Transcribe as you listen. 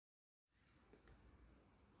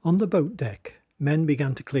On the boat deck, men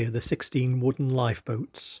began to clear the 16 wooden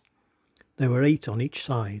lifeboats. There were 8 on each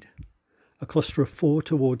side, a cluster of 4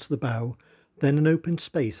 towards the bow, then an open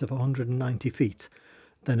space of 190 feet,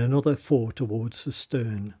 then another 4 towards the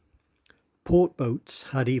stern. Port boats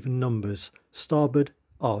had even numbers, starboard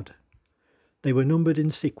odd. They were numbered in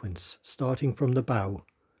sequence, starting from the bow.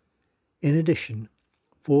 In addition,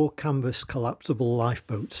 4 canvas collapsible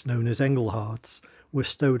lifeboats known as Englehards were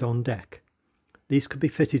stowed on deck. These could be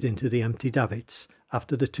fitted into the empty davits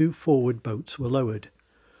after the 2 forward boats were lowered.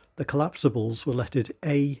 The collapsibles were lettered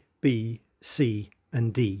A, B, C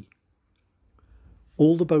and D.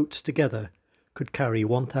 All the boats together could carry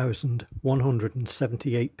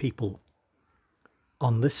 1,178 people.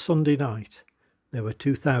 On this Sunday night, there were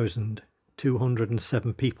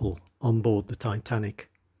 2,207 people on board the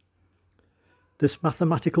Titanic. This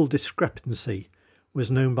mathematical discrepancy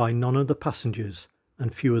was known by none of the passengers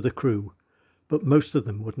and few of the crew, but most of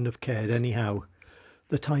them wouldn't have cared anyhow.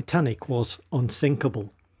 The Titanic was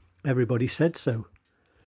unsinkable. Everybody said so.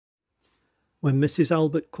 When Mrs.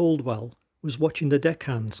 Albert Caldwell was watching the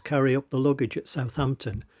deckhands carry up the luggage at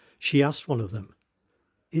Southampton, she asked one of them,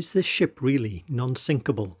 "Is this ship really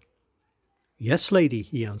non-sinkable?" "Yes, lady,"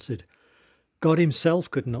 he answered. "God himself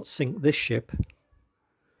could not sink this ship."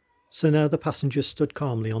 So now the passengers stood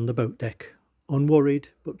calmly on the boat deck, unworried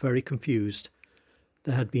but very confused.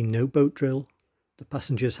 There had been no boat drill. The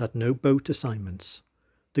passengers had no boat assignments.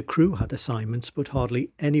 The crew had assignments, but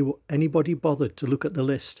hardly anybody bothered to look at the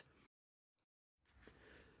list.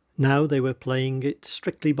 Now they were playing it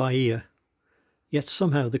strictly by ear. Yet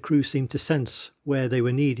somehow the crew seemed to sense where they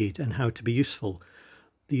were needed and how to be useful.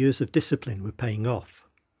 The years of discipline were paying off.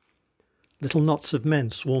 Little knots of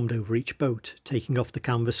men swarmed over each boat, taking off the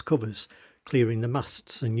canvas covers, clearing the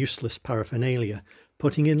masts and useless paraphernalia,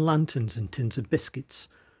 putting in lanterns and tins of biscuits.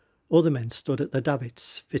 Other men stood at the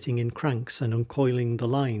davits, fitting in cranks and uncoiling the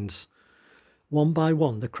lines. One by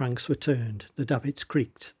one the cranks were turned, the davits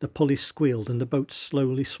creaked, the pulleys squealed, and the boats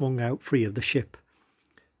slowly swung out free of the ship.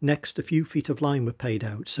 Next, a few feet of line were paid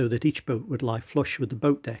out so that each boat would lie flush with the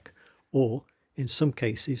boat deck, or, in some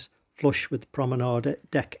cases, flush with promenade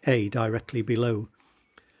deck A directly below.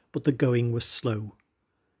 But the going was slow.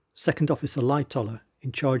 Second Officer Lightoller,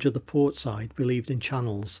 in charge of the port side, believed in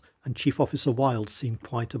channels, and Chief Officer Wilde seemed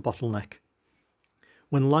quite a bottleneck.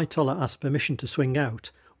 When Lightoller asked permission to swing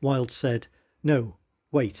out, Wilde said, "No,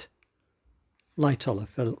 wait." Lightoller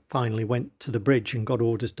finally went to the bridge and got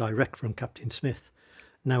orders direct from Captain Smith.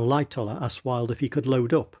 Now Lightoller asked Wilde if he could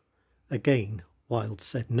load up. Again, Wilde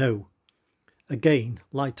said no. Again,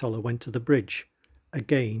 Lightoller went to the bridge.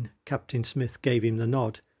 Again, Captain Smith gave him the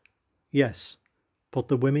nod. Yes, put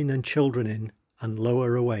the women and children in and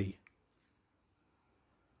lower away.